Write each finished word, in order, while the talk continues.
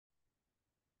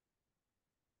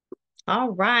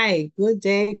All right. Good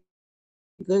day.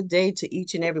 Good day to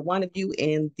each and every one of you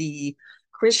in the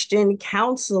Christian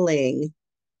Counseling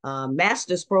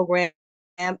Master's Program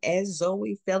at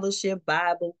Zoe Fellowship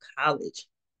Bible College.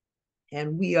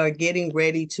 And we are getting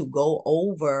ready to go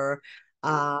over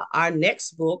our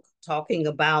next book, talking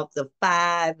about the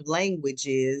five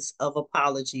languages of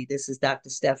apology. This is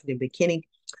Dr. Stephanie McKinney.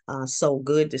 So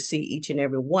good to see each and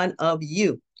every one of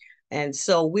you. And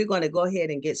so we're going to go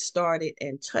ahead and get started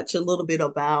and touch a little bit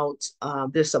about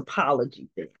this apology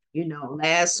thing.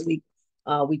 Last week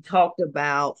we talked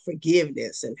about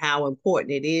forgiveness and how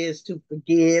important it is to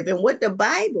forgive and what the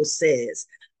Bible says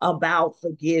about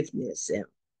forgiveness and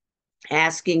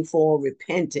asking for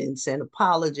repentance and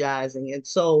apologizing. And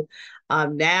so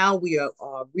now we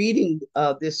are reading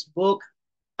this book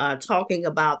talking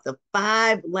about the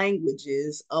five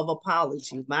languages of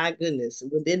apology. My goodness,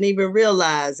 we didn't even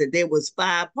realize that there was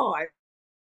five parts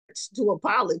to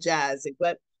apologizing,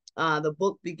 but the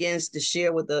book begins to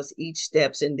share with us each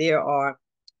steps, and there are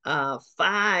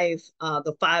five.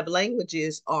 The five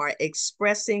languages are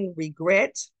expressing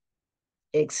regret,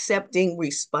 accepting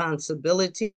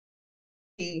responsibility,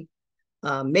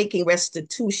 making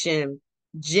restitution,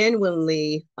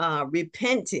 genuinely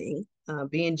repenting,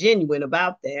 being genuine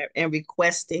about that, and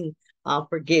requesting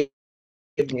forgiveness.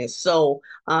 So,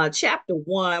 chapter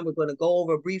one, we're going to go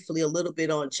over briefly a little bit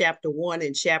on chapter one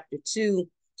and chapter two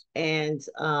and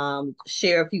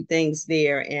share a few things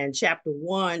there. And chapter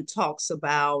one talks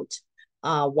about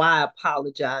why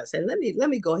apologize. And let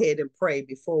me go ahead and pray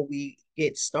before we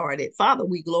get started. Father,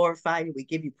 we glorify you. We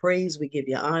give you praise. We give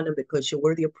you honor because you're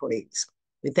worthy of praise.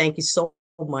 We thank you so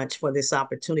much for this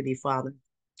opportunity, Father,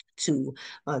 to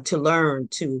learn,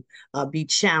 to be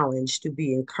challenged, to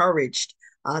be encouraged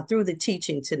through the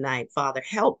teaching tonight. Father,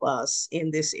 help us in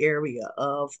this area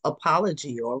of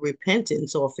apology or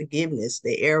repentance or forgiveness,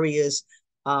 the areas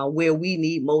where we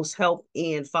need most help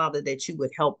in, Father, that you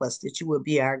would help us, that you would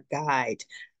be our guide.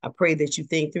 I pray that you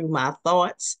think through my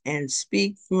thoughts and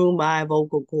speak through my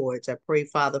vocal cords. I pray,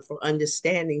 Father, for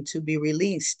understanding to be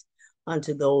released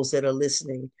unto those that are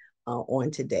listening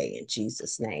on today. In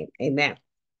Jesus' name, amen.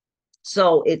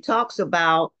 So it talks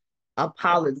about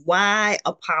apology. Why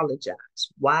apologize?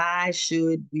 Why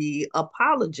should we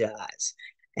apologize?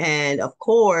 And of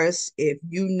course, if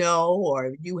you know,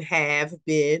 or you have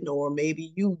been, or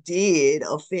maybe you did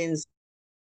offend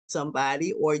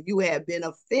somebody, or you have been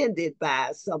offended by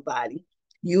somebody,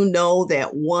 you know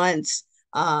that once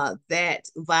that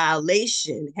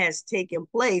violation has taken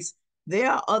place,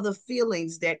 there are other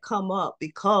feelings that come up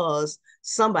because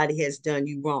somebody has done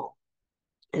you wrong.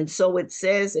 And so it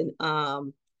says in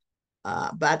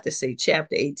about to say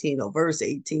chapter 18 or verse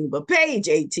 18, but page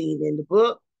 18 in the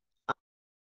book,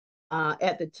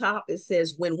 at the top it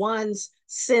says, when one's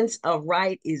sense of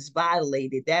right is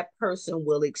violated, that person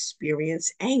will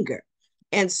experience anger.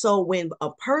 And so when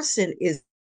a person is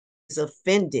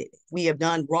offended, we have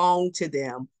done wrong to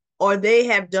them, or they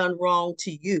have done wrong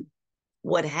to you,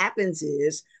 what happens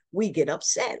is we get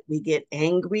upset, we get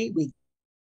angry, we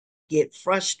get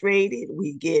frustrated,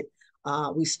 we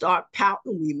start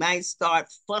pouting, we might start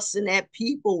fussing at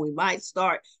people, we might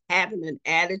start having an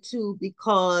attitude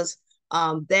because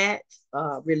that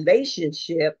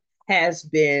relationship has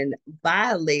been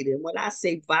violated. When I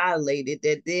say violated,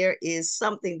 that there is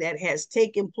something that has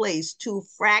taken place to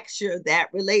fracture that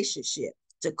relationship,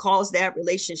 to cause that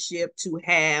relationship to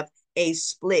have a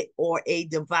split or a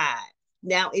divide.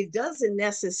 Now, it doesn't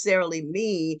necessarily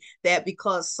mean that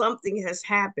because something has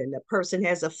happened, a person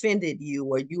has offended you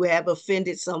or you have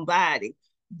offended somebody,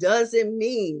 doesn't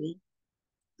mean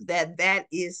that that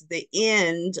is the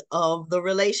end of the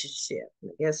relationship. I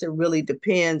guess it really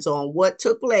depends on what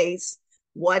took place,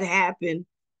 what happened,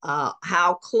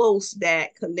 how close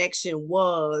that connection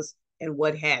was, and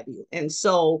what have you. And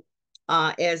so,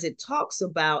 as it talks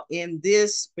about in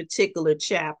this particular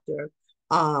chapter,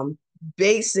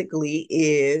 basically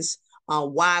is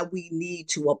why we need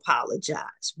to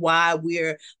apologize, why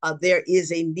there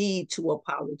is a need to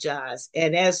apologize.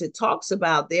 And as it talks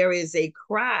about, there is a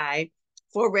cry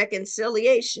for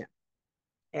reconciliation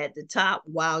at the top.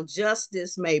 While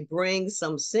justice may bring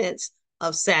some sense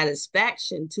of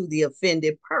satisfaction to the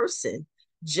offended person,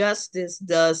 justice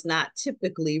does not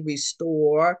typically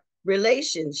restore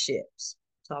relationships.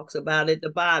 Talks about at the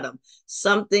bottom.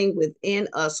 Something within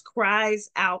us cries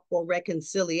out for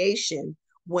reconciliation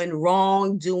when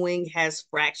wrongdoing has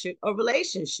fractured a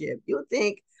relationship. You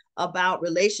think about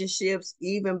relationships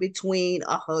even between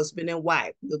a husband and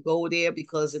wife. You'll go there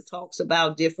because it talks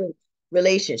about different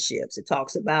relationships. It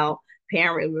talks about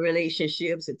parent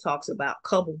relationships. It talks about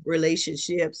couple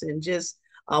relationships and just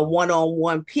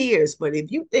one-on-one peers. But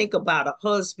if you think about a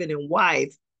husband and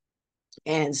wife,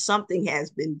 and something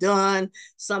has been done,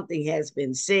 something has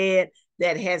been said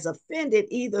that has offended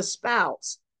either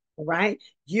spouse, right?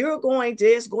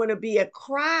 There's going to be a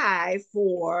cry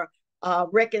for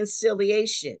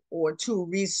reconciliation or to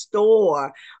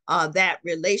restore that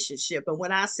relationship. And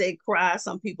when I say cry,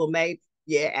 some people may,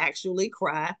 yeah, actually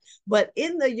cry. But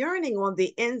in the yearning on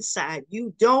the inside,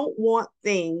 you don't want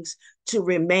things to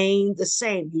remain the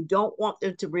same. You don't want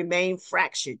them to remain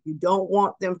fractured. You don't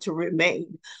want them to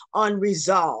remain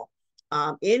unresolved.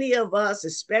 Any of us,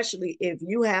 especially if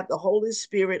you have the Holy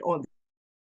Spirit on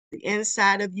the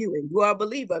inside of you and you are a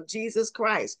believer of Jesus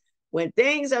Christ, when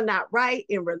things are not right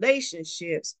in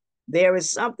relationships, there is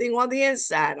something on the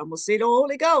inside. I'm going to say the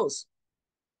Holy Ghost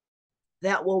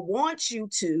that will want you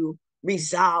to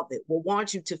resolve it, will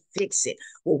want you to fix it,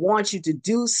 will want you to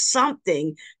do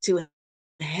something to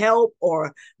help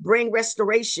or bring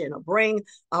restoration or bring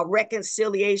a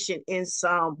reconciliation in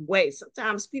some way.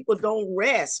 Sometimes people don't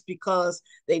rest because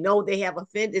they know they have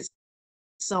offended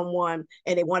someone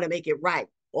and they want to make it right,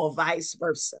 or vice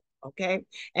versa. Okay.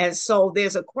 And so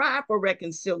there's a cry for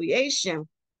reconciliation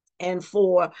and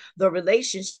for the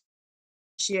relationship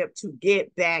to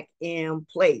get back in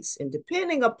place. And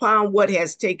depending upon what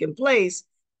has taken place,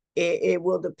 it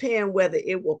will depend whether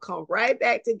it will come right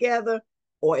back together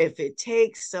or if it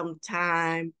takes some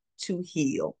time to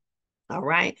heal. All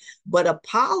right. But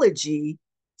apology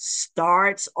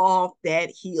starts off that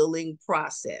healing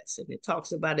process. And it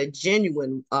talks about a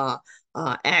genuine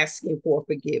asking for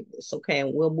forgiveness. Okay.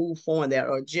 And we'll move on that,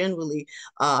 or generally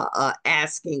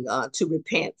asking to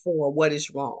repent for what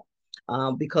is wrong.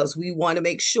 Because we want to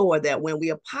make sure that when we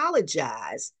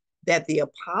apologize, that the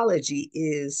apology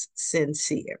is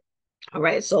sincere. All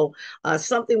right. So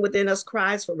something within us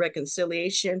cries for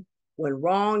reconciliation when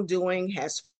wrongdoing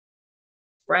has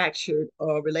fractured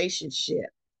a relationship.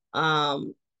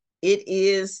 Um, it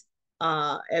is,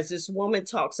 as this woman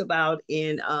talks about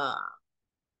in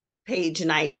page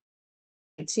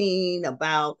 19,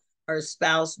 about her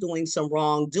spouse doing some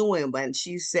wrongdoing, but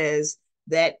she says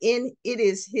that it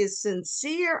is his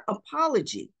sincere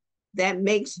apology that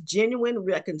makes genuine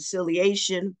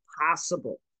reconciliation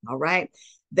possible. All right.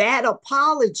 That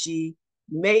apology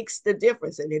makes the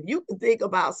difference. And if you can think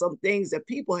about some things that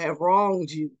people have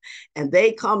wronged you and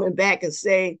they coming back and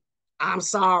say, I'm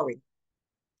sorry,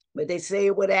 but they say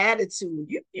it with attitude,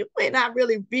 you may not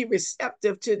really be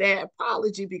receptive to that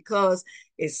apology because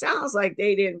it sounds like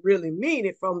they didn't really mean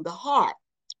it from the heart.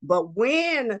 But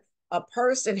when a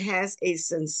person has a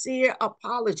sincere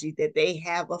apology that they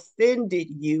have offended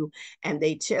you and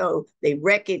they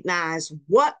recognize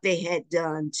what they had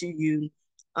done to you,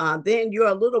 then you're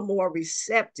a little more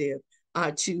receptive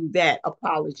to that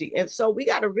apology. And so we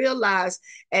got to realize,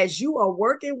 as you are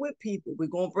working with people, we're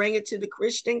going to bring it to the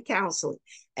Christian counseling.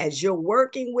 As you're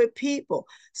working with people,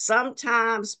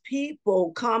 sometimes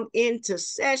people come into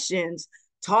sessions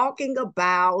talking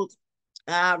about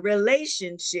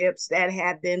relationships that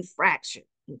have been fractured.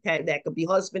 Okay, that could be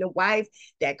husband and wife,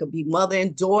 that could be mother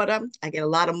and daughter. I get a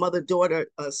lot of mother-daughter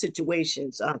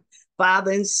situations,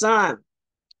 father and son.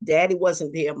 Daddy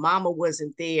wasn't there, mama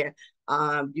wasn't there.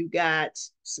 You got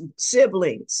some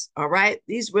siblings, all right?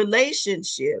 These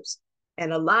relationships.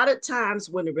 And a lot of times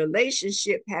when a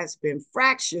relationship has been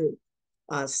fractured,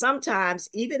 sometimes,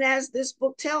 even as this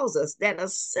book tells us, that a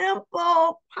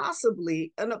simple,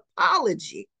 possibly an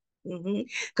apology,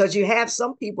 because you have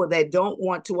some people that don't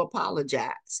want to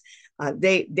apologize.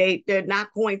 They're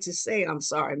not going to say, I'm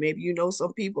sorry. Maybe you know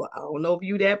some people, I don't know if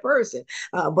you that person,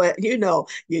 but you don't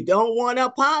want to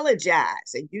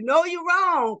apologize, and you're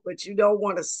wrong, but you don't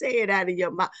want to say it out of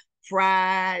your mouth.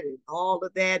 Pride and all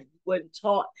of that. You wasn't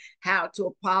taught how to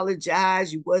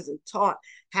apologize. You wasn't taught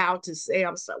how to say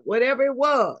I'm sorry, whatever it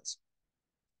was.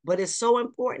 But it's so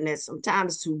important that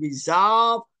sometimes to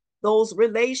resolve those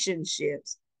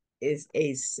relationships is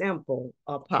a simple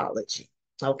apology.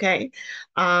 Okay.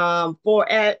 For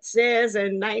it says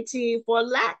in 19, for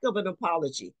lack of an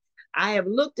apology, I have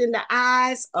looked in the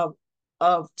eyes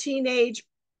of teenage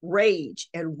rage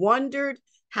and wondered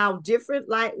how different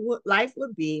life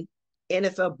would be and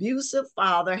if abusive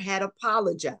father had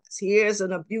apologized. Here's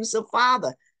an abusive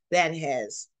father that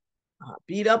has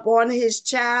beat up on his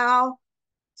child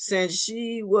since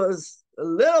she was a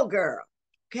little girl.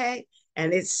 Okay.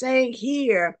 And it's saying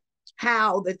here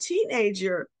how the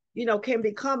teenager, can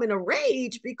become in a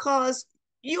rage because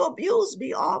you abused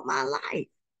me all my life.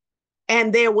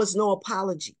 And there was no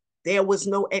apology. There was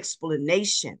no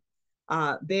explanation.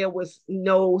 There was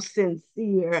no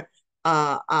sincere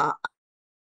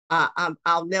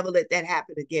I'll never let that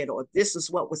happen again, or this is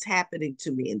what was happening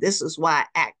to me, and this is why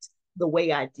I act the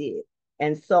way I did.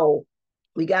 And so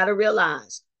we got to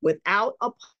realize without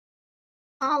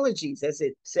apologies, as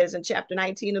it says in chapter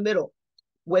 19 in the middle,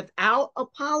 without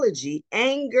apology,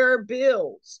 anger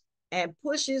builds and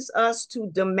pushes us to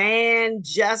demand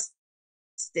justice.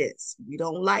 We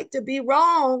don't like to be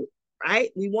wrong,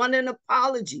 right? We want an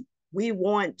apology. We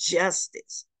want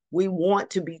justice. We want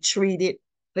to be treated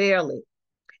fairly.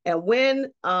 And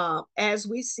when, as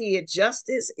we see it,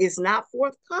 justice is not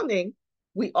forthcoming,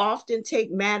 we often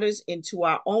take matters into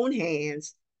our own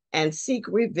hands and seek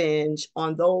revenge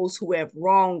on those who have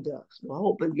wronged us. Well,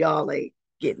 hoping y'all ain't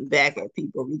getting back at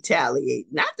people, retaliate.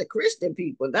 Not the Christian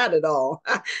people, not at all.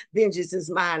 Vengeance is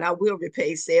mine. I will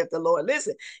repay, saith the Lord.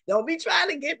 Listen, don't be trying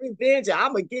to get revenge.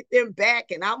 I'm going to get them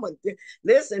back. And I'm going to,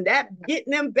 listen, that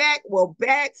getting them back will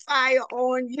backfire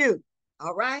on you.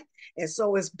 All right. And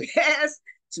so it's best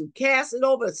to cast it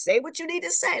over, say what you need to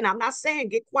say. And I'm not saying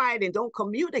get quiet and don't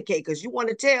communicate, because you want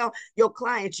to tell your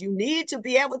clients you need to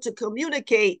be able to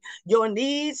communicate your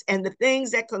needs and the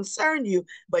things that concern you,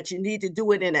 but you need to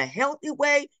do it in a healthy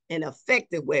way, an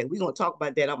effective way. We're going to talk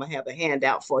about that. I'm going to have a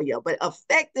handout for you, but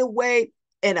effective way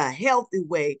and a healthy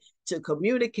way to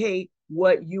communicate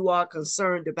what you are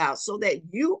concerned about so that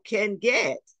you can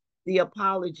get the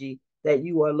apology that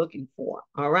you are looking for.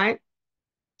 All right.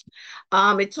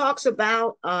 It talks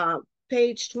about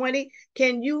page 20.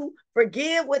 Can you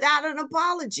forgive without an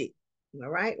apology? All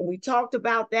right. And we talked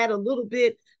about that a little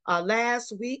bit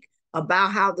last week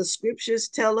about how the scriptures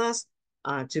tell us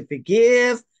to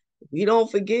forgive. We don't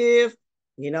forgive.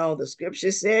 You know, the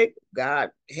scripture said, God,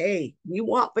 hey, we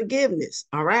want forgiveness.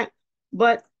 All right.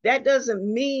 But that doesn't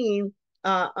mean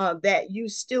that you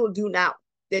still do not,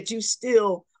 that you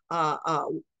still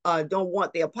don't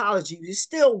want the apology. You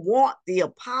still want the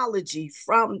apology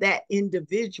from that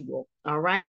individual. All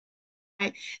right.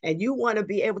 And you want to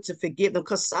be able to forgive them,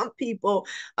 because some people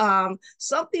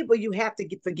you have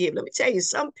to forgive. Let me tell you,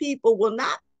 some people will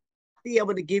not be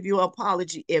able to give you an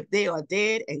apology if they are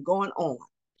dead and going on.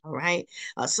 All right.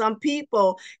 Some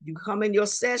people, you come in your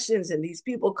sessions and these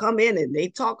people come in and they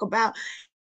talk about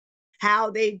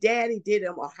how their daddy did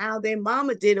them or how their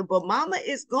mama did them, but mama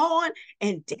is gone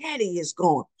and daddy is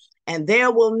gone. And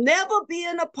there will never be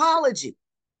an apology.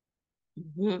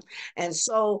 Mm-hmm. And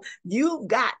so you've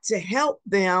got to help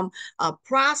them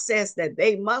process that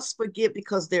they must forgive,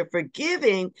 because they're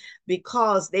forgiving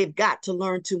because they've got to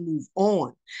learn to move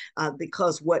on.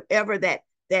 Because whatever that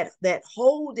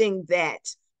holding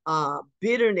that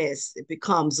bitterness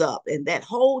becomes up, and that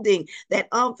holding that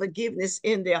unforgiveness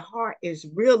in their heart is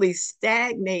really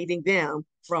stagnating them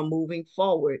from moving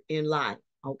forward in life.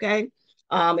 Okay.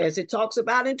 As it talks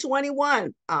about in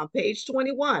 21, page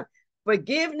 21,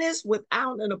 forgiveness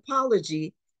without an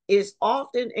apology is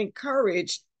often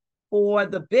encouraged for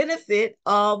the benefit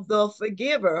of the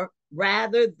forgiver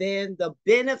rather than the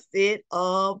benefit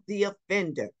of the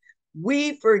offender.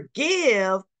 We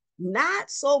forgive not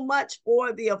so much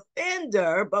for the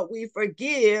offender, but we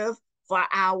forgive for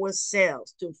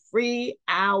ourselves, to free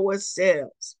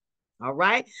ourselves. All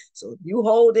right. So if you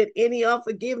hold it any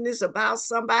unforgiveness about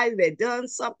somebody that done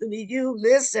something to you,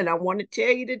 listen, I want to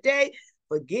tell you today,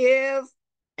 forgive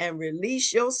and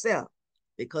release yourself.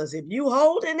 Because if you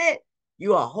holding it,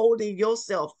 you are holding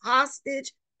yourself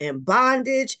hostage and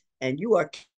bondage, and you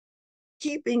are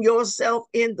keeping yourself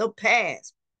in the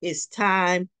past. It's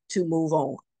time to move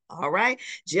on. All right.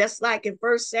 Just like in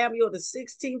 1 Samuel, the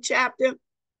 16th chapter,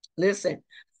 listen,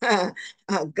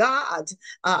 God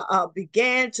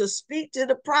began to speak to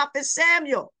the prophet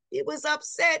Samuel. He was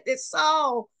upset that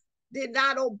Saul did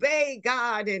not obey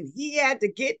God, and he had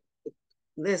to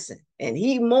listen, and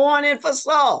he mourning for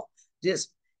Saul,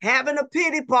 just having a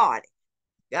pity party.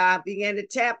 God began to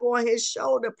tap on his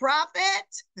shoulder.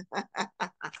 Prophet,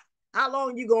 how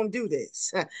long you gonna do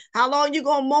this? How long you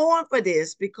gonna mourn for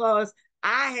this? Because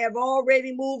I have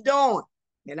already moved on,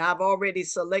 and I've already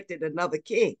selected another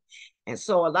king. And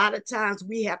so a lot of times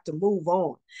we have to move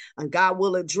on, and God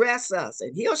will address us,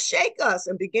 and he'll shake us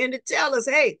and begin to tell us,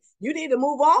 hey, you need to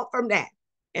move on from that.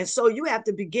 And so you have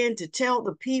to begin to tell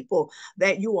the people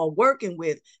that you are working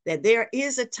with that there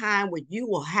is a time when you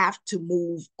will have to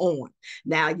move on.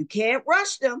 Now, you can't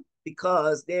rush them,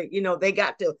 because they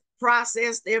got to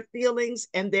process their feelings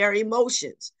and their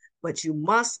emotions, but you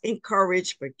must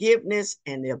encourage forgiveness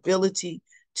and the ability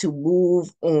to move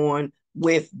on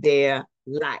with their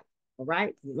life. All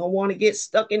right. You don't want to get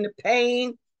stuck in the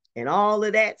pain and all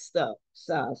of that stuff.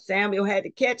 So Samuel had to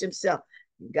catch himself.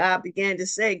 God began to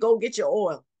say, go get your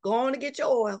oil. Go on and get your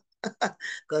oil.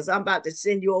 because I'm about to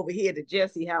send you over here to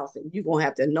Jesse's house and you're going to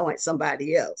have to anoint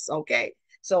somebody else. Okay.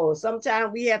 So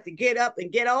sometimes we have to get up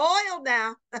and get oil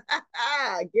now.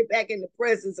 Get back in the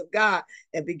presence of God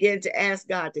and begin to ask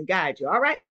God to guide you. All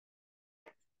right.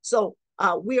 So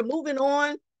we are moving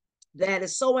on. That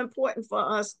is so important for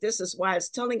us. This is why it's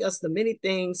telling us the many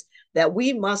things that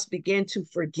we must begin to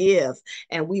forgive.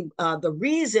 And the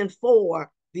reason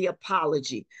for the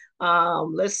apology.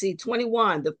 Let's see,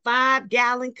 21, the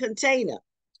 5-gallon container.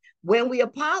 When we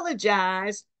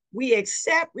apologize, we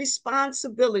accept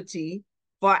responsibility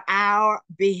for our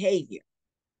behavior,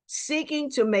 seeking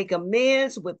to make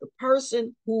amends with the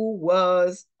person who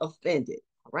was offended.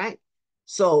 All right.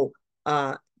 So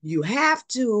you have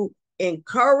to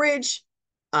encourage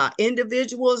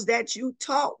individuals that you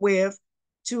talk with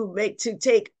to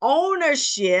take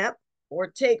ownership or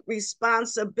take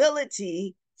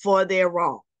responsibility for their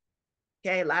wrong.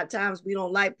 Okay, a lot of times we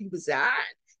don't like people say,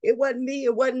 it wasn't me,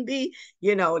 it wasn't me.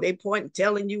 You know, they point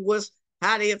telling you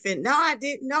how they offend. No, I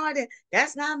didn't. No, I didn't.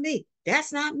 That's not me.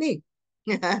 That's not me.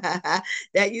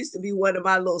 That used to be one of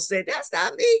my little saying, that's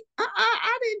not me.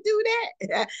 I didn't do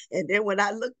that. And then when I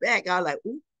look back, I was like,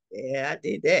 ooh, yeah, I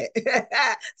did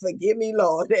that. Forgive me,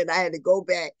 Lord. And I had to go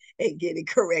back and get it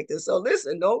corrected. So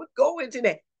listen, don't go into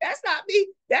that. That's not me.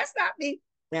 That's not me.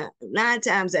 Now, 9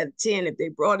 times out of 10, if they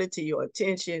brought it to your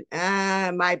attention,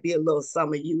 might be a little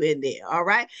some of you in there. All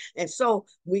right. And so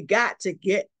we got to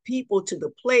get people to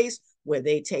the place where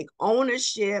they take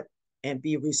ownership and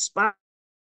be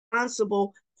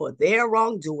responsible for their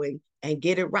wrongdoing and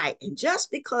get it right. And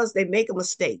just because they make a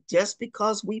mistake, just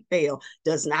because we fail,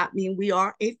 does not mean we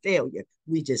are a failure.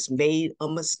 We just made a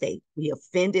mistake. We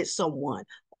offended someone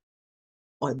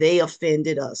or they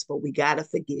offended us, but we got to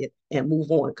forgive and move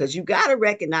on, because you got to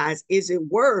recognize, is it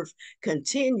worth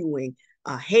continuing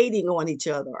hating on each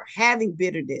other or having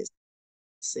bitterness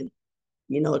and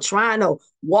trying to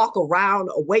walk around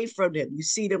away from them? You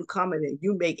see them coming and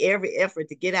you make every effort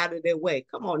to get out of their way.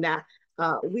 Come on now.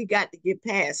 We got to get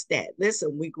past that.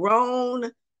 Listen, we're grown.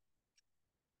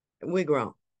 Okay,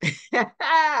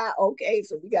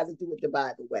 so we got to do it the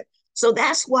Bible way. So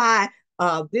that's why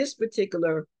this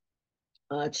particular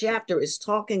chapter is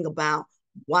talking about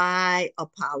why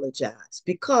apologize,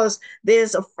 because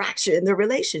there's a fracture in the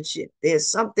relationship. There's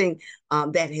something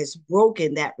that has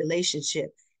broken that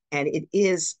relationship, and it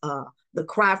is the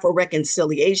cry for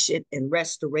reconciliation and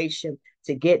restoration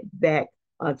to get back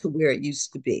to where it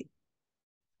used to be.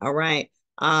 All right.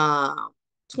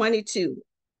 22,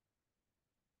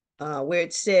 where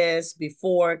it says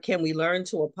before, can we learn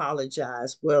to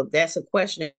apologize? Well, that's a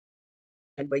question.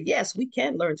 But yes, we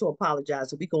can learn to apologize.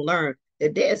 So we can learn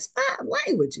that there's 5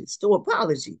 languages to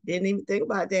apology. Didn't even think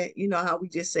about that. You know how we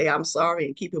just say, I'm sorry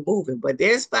and keep it moving. But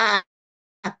there's 5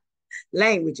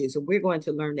 languages, and we're going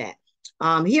to learn that.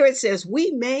 Here it says,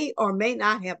 we may or may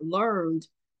not have learned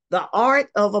the art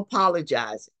of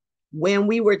apologizing when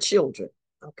we were children.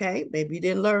 Okay, maybe you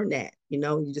didn't learn that.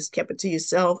 You just kept it to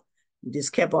yourself. You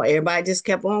just kept on, everybody just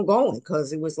kept on going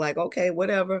because it was like, okay,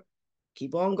 whatever,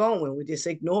 keep on going. We just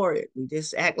ignore it. We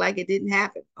just act like it didn't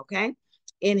happen. Okay.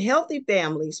 In healthy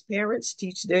families, parents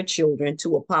teach their children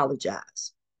to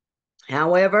apologize.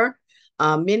 However,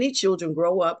 many children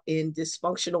grow up in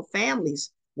dysfunctional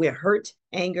families where hurt,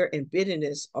 anger, and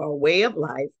bitterness are a way of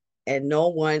life, and no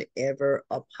one ever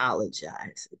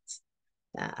apologizes.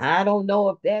 Now, I don't know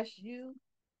if that's you,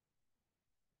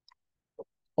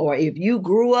 or if you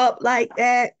grew up like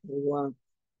that, or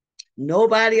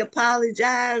nobody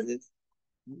apologizes.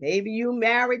 Maybe you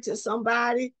married to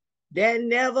somebody that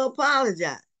never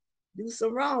apologized. Do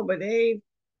some wrong, but they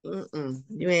ain't,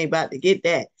 you ain't about to get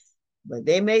that. But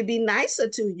they may be nicer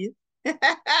to you.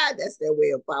 That's their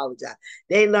way of apologize.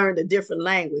 They learned a different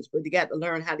language, but you got to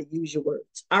learn how to use your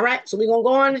words. All right, so we're going to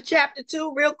go on to chapter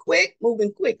 2 real quick,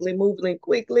 moving quickly.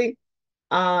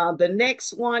 The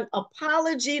next one,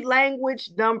 apology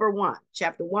language number 1.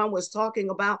 Chapter 1 was talking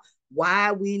about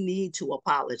why we need to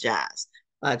apologize.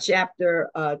 Chapter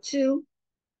 2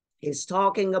 is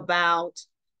talking about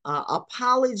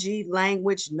apology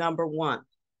language number 1,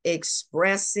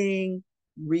 expressing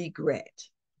regret.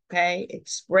 Okay,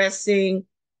 expressing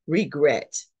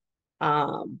regret.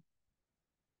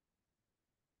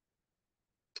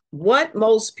 What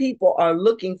most people are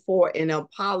looking for in an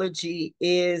apology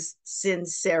is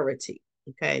sincerity.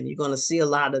 Okay, and you're going to see a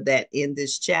lot of that in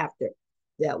this chapter,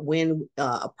 that when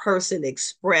a person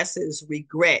expresses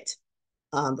regret,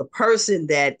 the person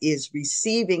that is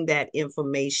receiving that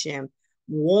information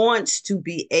wants to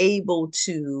be able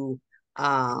to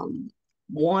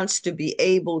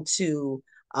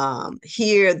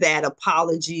hear that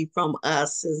apology from a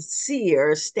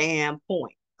sincere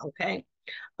standpoint. Okay.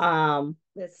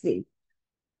 Let's see.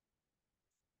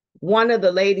 One of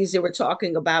the ladies, they were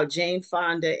talking about Jane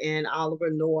Fonda and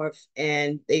Oliver North,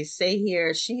 and they say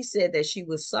here she said that she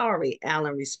was sorry.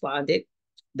 Alan responded,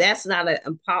 "That's not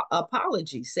an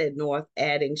apology," said North,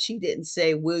 adding, "She didn't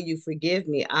say, 'Will you forgive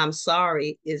me?' I'm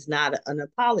sorry is not an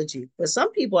apology. For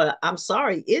some people, I'm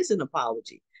sorry is an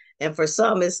apology. And for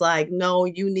some, it's like, no,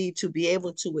 you need to be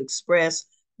able to express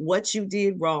what you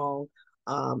did wrong,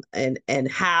 and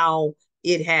how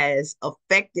it has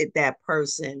affected that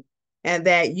person, and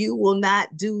that you will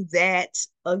not do that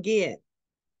again.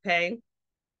 Okay.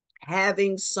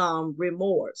 Having some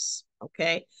remorse.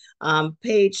 Okay.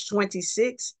 Page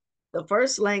 26. The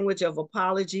first language of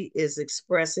apology is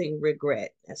expressing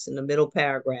regret. That's in the middle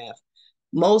paragraph.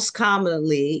 Most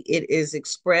commonly, it is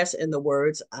expressed in the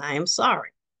words, "I am sorry."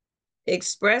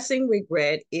 Expressing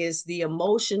regret is the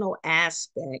emotional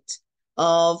aspect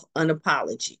of an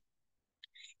apology.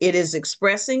 It is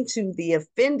expressing to the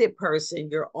offended person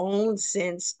your own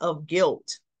sense of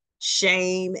guilt,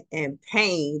 shame, and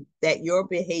pain that your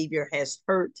behavior has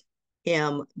hurt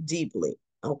him deeply.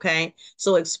 Okay.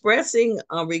 So expressing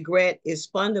a regret is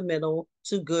fundamental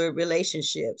to good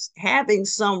relationships. Having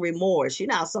some remorse. You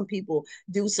know, some people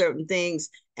do certain things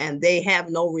and they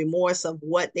have no remorse of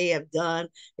what they have done.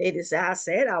 They just say, "I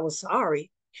said I was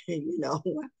sorry." You know,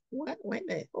 what? Wait a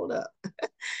minute, hold up.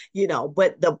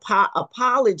 But the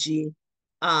apology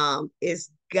is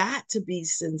got to be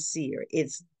sincere.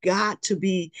 It's got to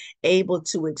be able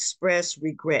to express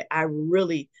regret. I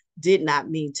really did not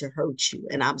mean to hurt you,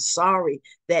 and I'm sorry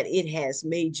that it has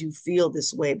made you feel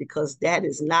this way, because that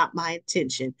is not my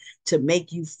intention, to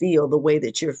make you feel the way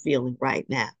that you're feeling right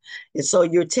now. And so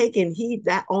you're taking heed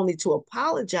not only to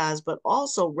apologize, but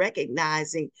also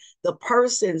recognizing the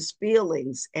person's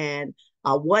feelings, and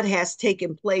what has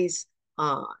taken place,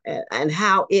 and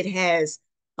how it has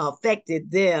affected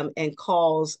them and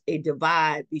caused a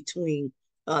divide between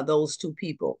those two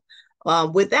people.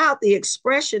 Without the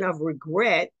expression of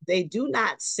regret, they do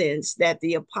not sense that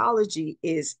the apology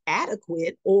is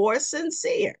adequate or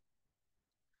sincere.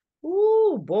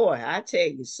 Oh boy, I tell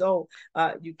you. So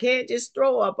you can't just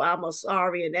throw up, "I'm a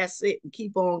sorry," and that's it, and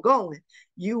keep on going.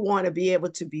 You want to be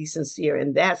able to be sincere,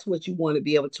 and that's what you want to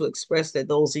be able to express, that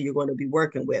those are you're going to be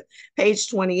working with. Page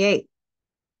 28.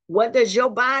 What does your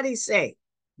body say?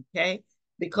 Okay.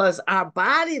 Because our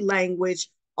body language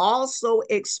also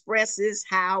expresses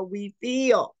how we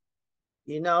feel.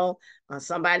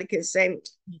 Somebody can say,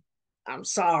 "I'm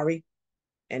sorry,"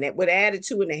 and it with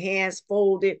attitude and the hands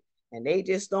folded, and they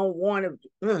just don't want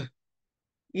to,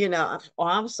 "Oh,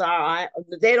 I'm sorry."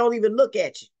 They don't even look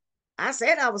at you. "I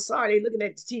said I was sorry." They looking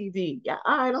at the TV. "Yeah,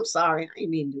 all right, I'm sorry. I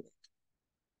didn't mean to do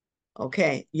that."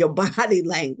 Okay. Your body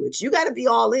language. You got to be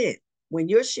all in. When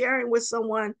you're sharing with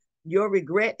someone your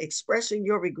regret, expressing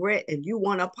your regret, and you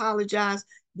want to apologize,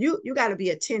 you got to be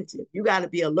attentive. You got to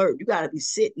be alert. You got to be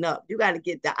sitting up. You got to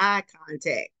get the eye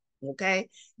contact. Okay.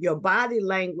 Your body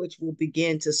language will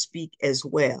begin to speak as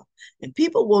well. And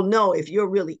people will know if you're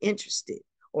really interested,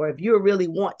 or if you really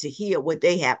want to hear what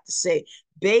they have to say,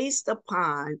 based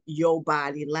upon your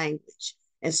body language.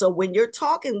 And so when you're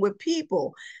talking with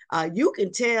people, you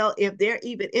can tell if they're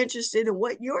even interested in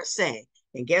what you're saying.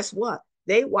 And guess what?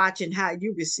 They watching how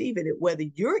you receiving it, whether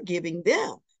you're giving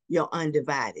them your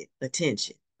undivided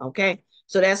attention. Okay.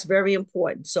 So that's very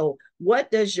important. So what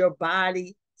does your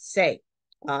body say?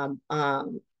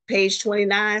 Page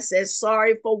 29 says,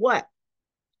 sorry for what?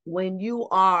 When you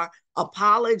are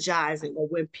apologizing, or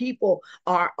when people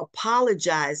are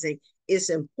apologizing, it's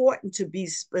important to be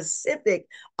specific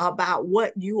about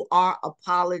what you are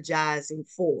apologizing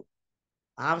for.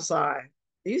 "I'm sorry."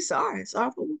 "You sorry?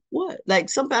 Sorry for what?" Like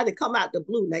somebody come out the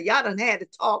blue. Now y'all done had a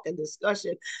talk and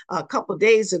discussion a couple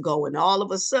days ago, and all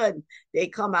of a sudden they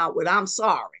come out with, "I'm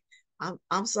sorry."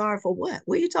 I'm sorry for what?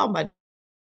 What are you talking about?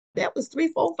 That was 3,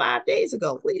 4, 5 days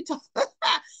ago. What are you talking about?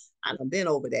 I done been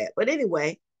over that. But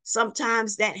anyway,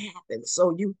 sometimes that happens.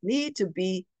 So you need to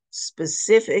be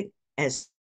specific as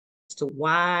to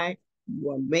why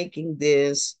you are making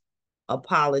this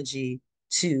apology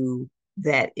to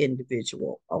that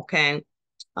individual. Okay.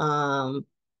 Um,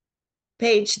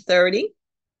 Page 30.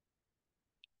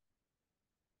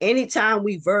 Anytime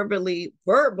we verbally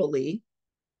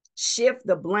shift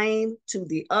the blame to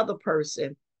the other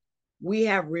person, we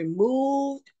have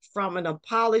removed from an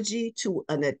apology to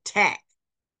an attack.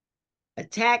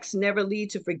 Attacks never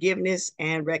lead to forgiveness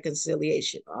and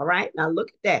reconciliation. All right. Now look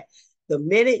at that. The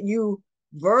minute you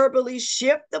verbally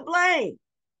shift the blame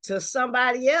to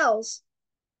somebody else,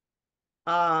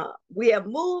 we have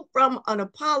moved from an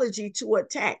apology to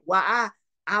attack. Well,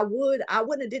 I wouldn't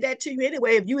have did that to you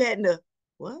anyway if you hadn't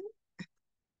What?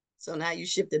 So now you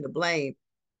shifting the blame,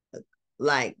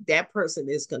 like that person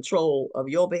is control of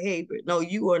your behavior. No,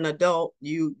 you are an adult.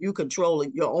 You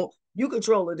controlling your own. You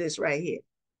controlling this right here.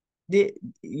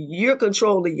 You're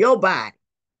controlling your body,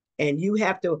 and you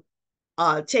have to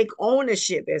take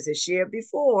ownership, as I shared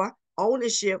before,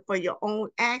 ownership for your own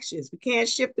actions. We can't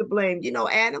shift the blame. You know,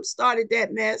 Adam started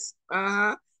that mess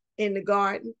in the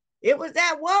garden. It was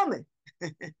that woman.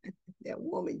 That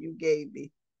woman you gave me.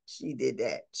 She did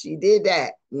that. She did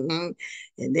that. And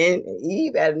then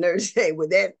Eve had a nerve to say, well,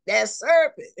 that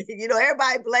serpent. You know,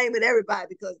 everybody blaming everybody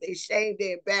because they shamed,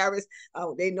 they embarrassed.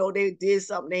 They know they did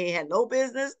something they had no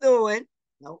business doing.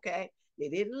 Okay. They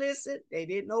didn't listen. They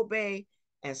didn't obey.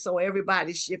 And so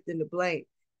everybody's shifting the blame.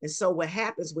 And so what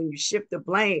happens when you shift the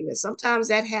blame, and sometimes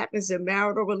that happens in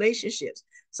marital relationships.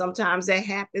 Sometimes that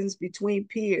happens between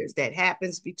peers, that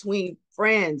happens between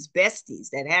friends, besties,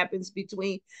 that happens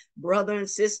between brother and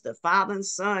sister, father and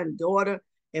son, daughter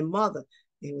and mother.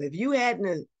 And if you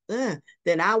hadn't, then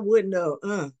I wouldn't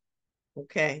have,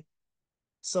 okay.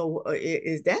 So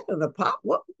is that an apart?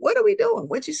 What are we doing?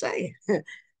 What you saying?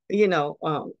 you know,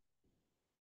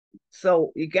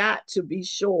 so you got to be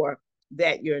sure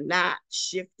that you're not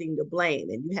shifting the blame,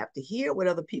 and you have to hear what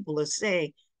other people are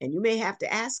saying. And you may have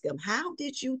to ask them, how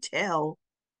did you tell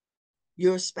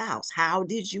your spouse? How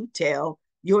did you tell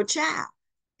your child?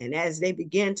 And as they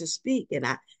begin to speak and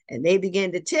they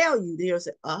begin to tell you, they'll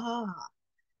say,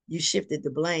 you shifted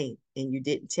the blame and you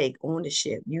didn't take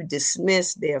ownership. You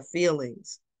dismissed their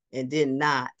feelings and did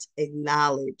not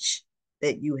acknowledge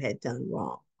that you had done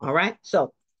wrong. All right.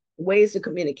 So ways to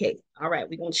communicate. All right,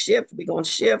 we're gonna shift. We're gonna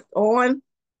shift on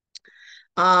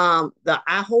the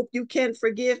I hope you can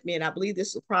forgive me. And I believe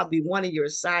this will probably be one of your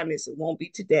assignments. It won't be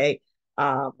today,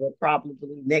 but probably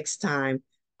next time.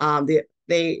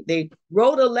 They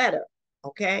wrote a letter,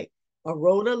 okay? Or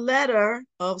wrote a letter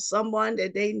of someone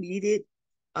that they needed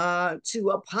to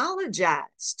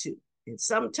apologize to. And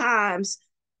sometimes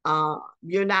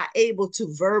you're not able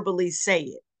to verbally say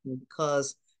it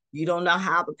because you don't know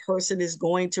how the person is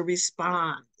going to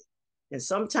respond. And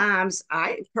sometimes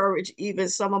I encourage even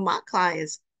some of my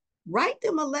clients, write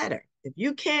them a letter. If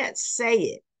you can't say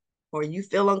it or you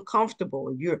feel uncomfortable,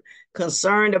 or you're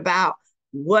concerned about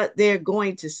what they're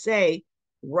going to say,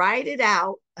 write it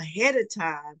out ahead of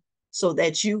time so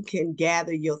that you can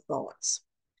gather your thoughts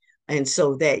and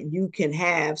so that you can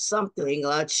have something,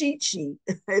 a cheat sheet,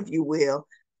 if you will,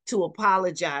 to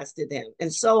apologize to them.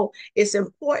 And so it's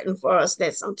important for us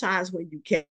that sometimes when you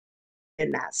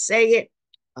cannot say it,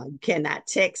 you cannot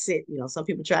text it. You know, some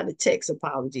people try to text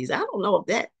apologies. I don't know if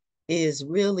that is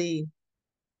really,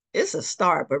 it's a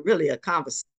start, but really a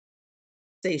conversation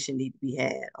need to be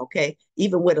had. Okay.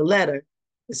 Even with a letter,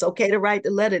 it's okay to write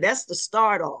the letter. That's the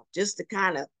start off, just to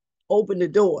kind of open the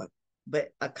door. But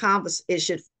it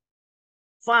should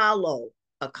follow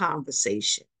a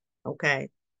conversation. Okay.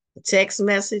 A text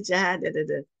message,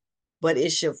 but it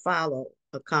should follow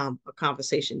a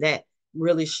conversation that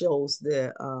really shows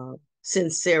the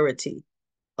sincerity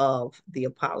of the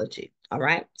apology. All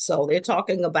right. So they're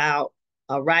talking about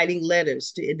writing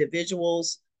letters to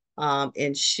individuals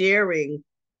and sharing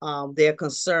their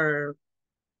concern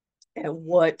and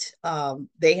what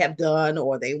they have done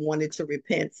or they wanted to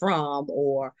repent from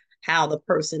or how the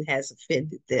person has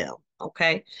offended them.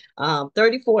 Okay.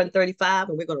 34 and 35,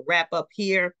 and we're going to wrap up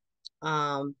here.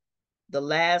 The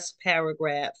last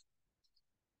paragraph,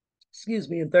 excuse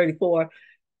me, in 34.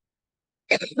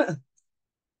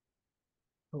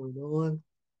 Hold on.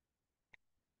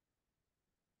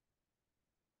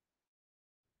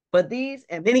 For these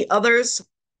and many others,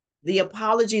 the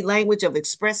apology language of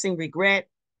expressing regret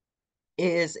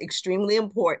is extremely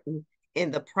important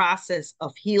in the process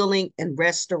of healing and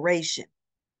restoration.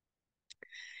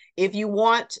 If you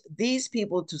want these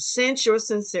people to sense your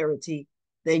sincerity,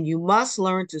 then you must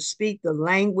learn to speak the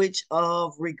language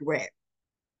of regret.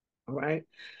 All right.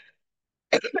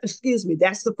 Excuse me.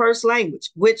 That's the first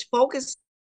language, which focuses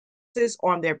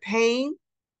on their pain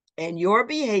and your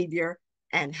behavior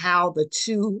and how the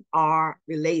two are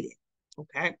related.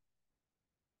 Okay.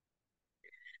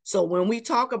 So when we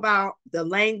talk about the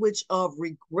language of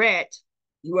regret,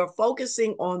 you are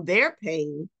focusing on their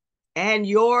pain and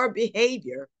your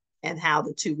behavior and how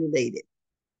the two related.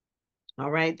 All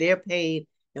right. Their pain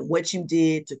and what you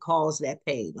did to cause that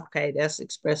pain. Okay. That's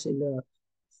expressing the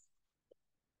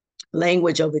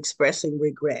language of expressing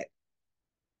regret.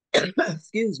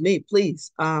 Excuse me,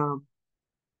 please.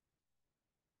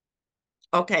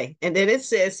 Okay, and then it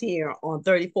says here on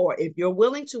 34, if you're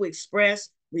willing to express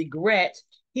regret,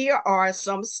 here are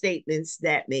some statements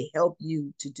that may help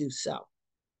you to do so.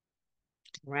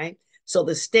 Right? So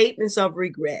the statements of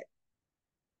regret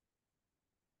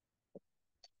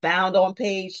found on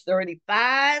page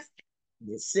 35,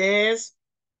 it says,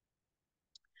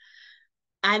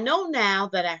 I know now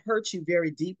that I hurt you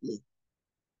very deeply.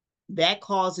 That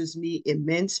causes me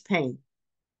immense pain.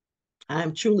 I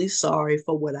am truly sorry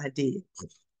for what I did.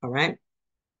 All right.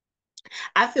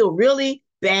 I feel really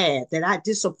bad that I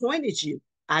disappointed you.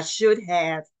 I should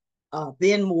have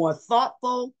been more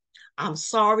thoughtful. I'm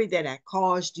sorry that I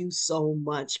caused you so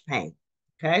much pain.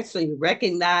 Okay. So you're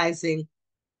recognizing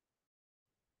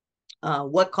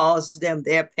what caused them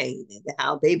their pain and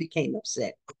how they became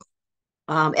upset.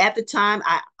 At the time,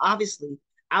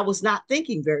 I was not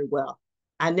thinking very well.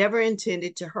 I never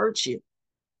intended to hurt you,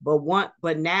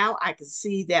 but now I can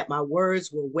see that my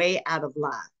words were way out of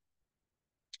line.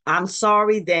 I'm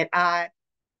sorry that I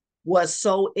was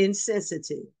so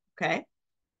insensitive. Okay.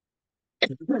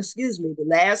 Excuse me. The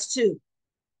last two.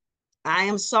 I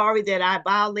am sorry that I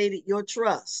violated your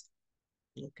trust.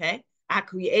 Okay. I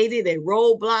created a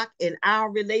roadblock in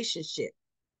our relationship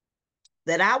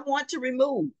that I want to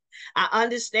remove. I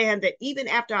understand that even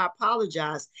after I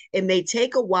apologize, it may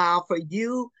take a while for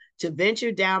you to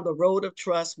venture down the road of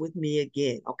trust with me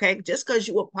again. Okay. Just because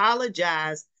you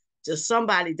apologize to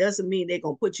somebody doesn't mean they're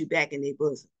going to put you back in their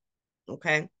bosom.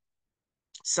 Okay.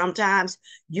 Sometimes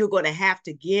you're going to have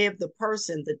to give the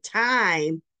person the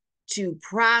time to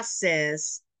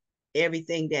process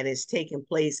everything that is taking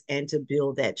place and to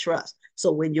build that trust.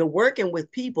 So when you're working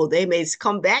with people, they may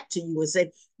come back to you and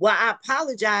say, well, I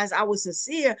apologize. I was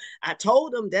sincere. I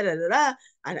told them da da da da.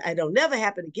 I don't never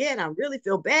happen again. I really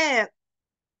feel bad.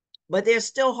 But they're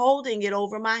still holding it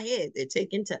over my head. They're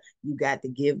taking time. You got to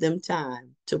give them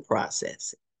time to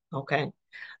process it. Okay.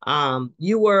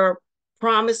 You were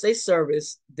promised a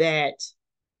service that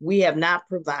we have not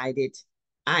provided.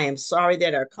 I am sorry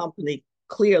that our company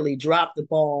clearly dropped the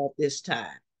ball this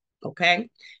time. Okay.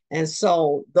 And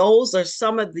so those are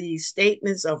some of the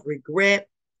statements of regret.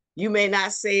 You may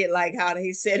not say it like how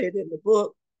they said it in the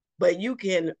book, but you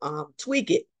can tweak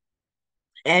it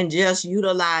and just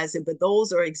utilize it. But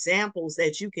those are examples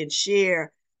that you can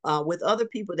share with other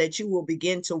people that you will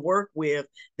begin to work with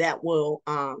that will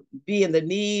be in the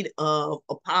need of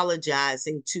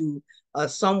apologizing to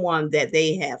someone that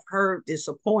they have hurt,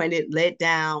 disappointed, let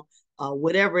down,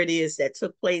 whatever it is that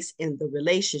took place in the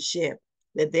relationship,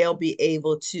 that they'll be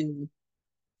able to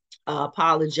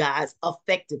apologize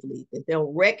effectively, that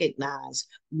they'll recognize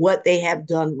what they have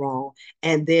done wrong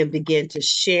and then begin to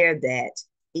share that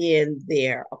in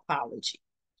their apology.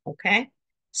 Okay.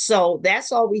 So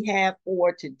that's all we have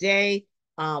for today.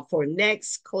 For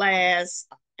next class,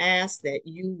 I ask that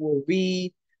you will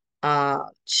read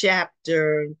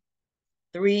chapter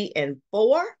 3 and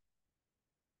 4.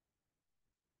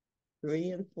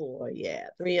 3 and 4, yeah,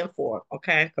 3 and 4.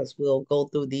 Okay, because we'll go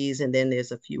through these, and then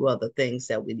there's a few other things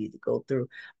that we need to go through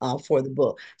for the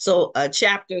book. So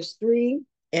chapters 3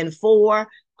 and 4,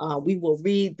 we will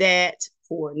read that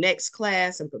for next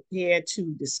class and prepare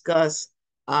to discuss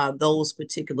those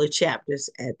particular chapters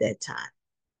at that time.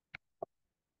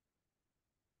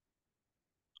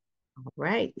 All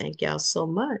right, thank y'all so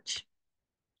much.